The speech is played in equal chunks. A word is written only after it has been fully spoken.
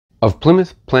Of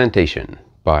Plymouth Plantation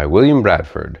by William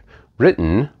Bradford,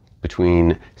 written between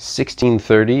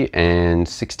 1630 and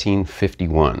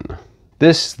 1651.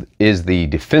 This is the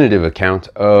definitive account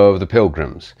of the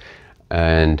Pilgrims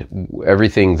and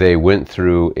everything they went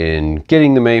through in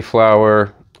getting the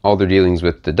Mayflower, all their dealings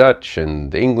with the Dutch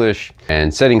and the English,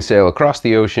 and setting sail across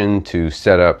the ocean to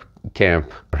set up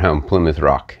camp around Plymouth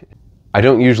Rock. I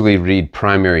don't usually read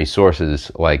primary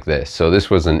sources like this, so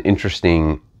this was an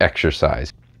interesting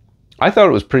exercise. I thought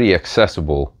it was pretty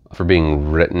accessible for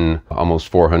being written almost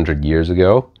 400 years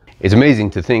ago. It's amazing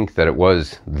to think that it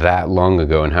was that long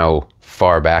ago and how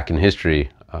far back in history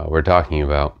we're talking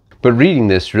about. But reading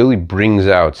this really brings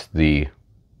out the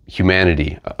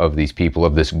humanity of these people,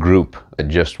 of this group that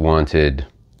just wanted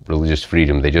religious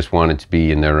freedom. They just wanted to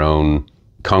be in their own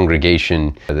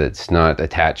congregation that's not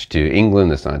attached to England,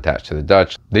 that's not attached to the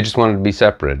Dutch. They just wanted to be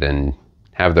separate and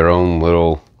have their own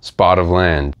little spot of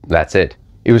land. That's it.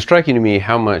 It was striking to me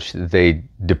how much they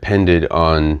depended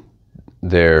on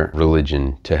their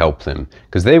religion to help them,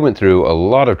 because they went through a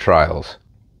lot of trials.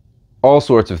 All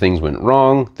sorts of things went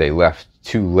wrong. They left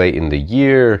too late in the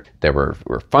year. There were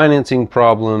financing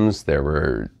problems. There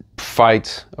were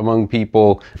fights among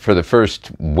people. For the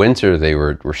first winter, they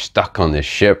were stuck on this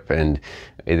ship, and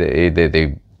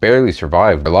they barely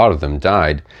survived. A lot of them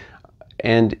died.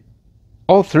 And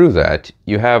all through that,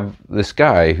 you have this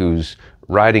guy who's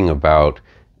writing about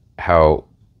how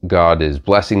God is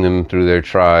blessing them through their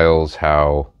trials,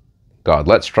 how God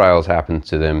lets trials happen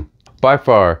to them. By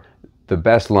far, the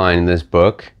best line in this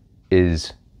book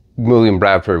is William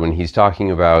Bradford when he's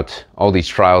talking about all these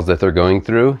trials that they're going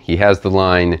through. He has the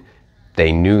line,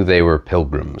 "They knew they were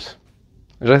pilgrims,"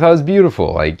 which I thought was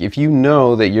beautiful. Like, if you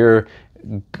know that you're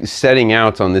setting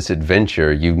out on this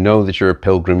adventure, you know that you're a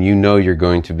pilgrim, you know you're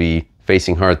going to be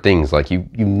facing hard things. Like, you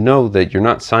know that you're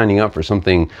not signing up for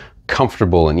something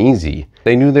comfortable and easy.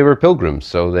 They knew they were pilgrims,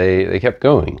 so they kept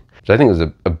going. So I think it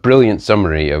was a brilliant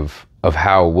summary of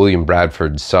how William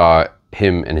Bradford saw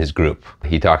him and his group.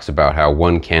 He talks about how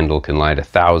one candle can light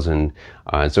 1,000.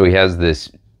 And so he has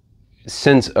this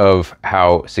sense of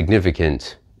how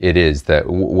significant it is that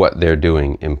what they're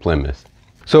doing in Plymouth.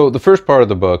 So the first part of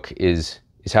the book is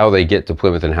how they get to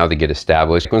Plymouth and how they get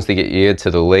established. Once you get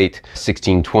to the late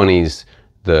 1620s,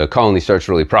 the colony starts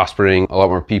really prospering, a lot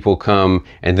more people come,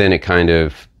 and then it kind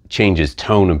of changes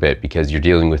tone a bit because you're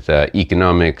dealing with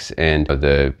economics and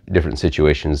the different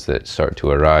situations that start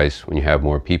to arise when you have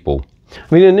more people.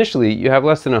 I mean, initially you have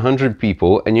less than 100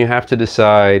 people and you have to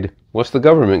decide, what's the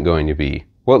government going to be?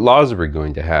 What laws are we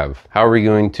going to have? How are we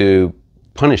going to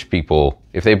punish people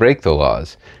if they break the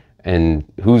laws? And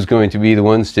who's going to be the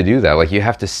ones to do that? Like, you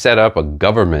have to set up a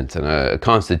government and a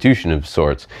constitution of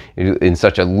sorts in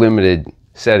such a limited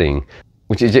setting,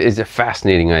 which is a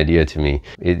fascinating idea to me.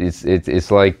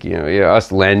 It's like, you know,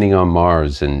 us landing on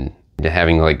Mars and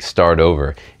having like start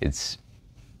over.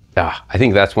 I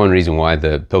think that's one reason why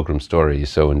the Pilgrim story is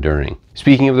so enduring.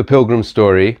 Speaking of the Pilgrim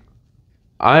story,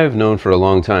 I've known for a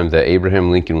long time that Abraham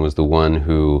Lincoln was the one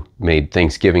who made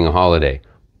Thanksgiving a holiday.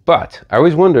 But I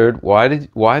always wondered, why the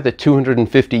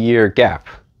 250-year gap?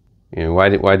 You know, why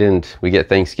didn't we get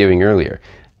Thanksgiving earlier?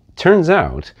 Turns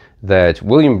out that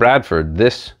William Bradford,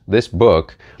 this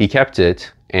book, he kept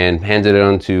it and handed it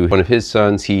on to one of his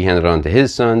sons, he handed it on to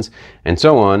his sons, and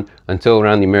so on until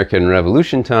around the American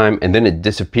Revolution time, and then it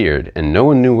disappeared and no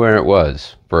one knew where it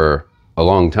was for a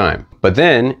long time. But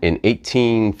then in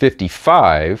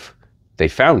 1855, they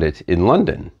found it in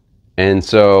London. And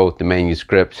so the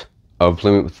manuscript of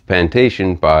Plymouth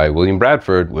Plantation by William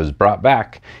Bradford was brought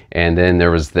back, and then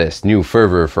there was this new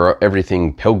fervor for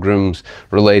everything Pilgrims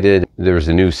related. There was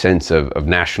a new sense of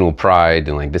national pride,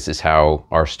 and like, this is how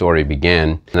our story began.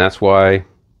 And that's why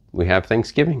we have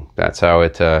Thanksgiving. That's how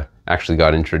it actually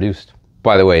got introduced.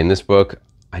 By the way, in this book,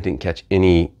 I didn't catch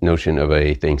any notion of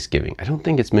a Thanksgiving. I don't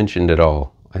think it's mentioned at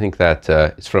all. I think that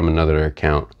it's from another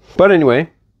account. But anyway,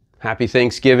 happy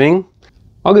Thanksgiving.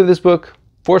 I'll give this book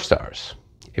 4 stars.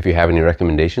 If you have any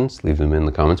recommendations, leave them in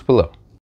the comments below.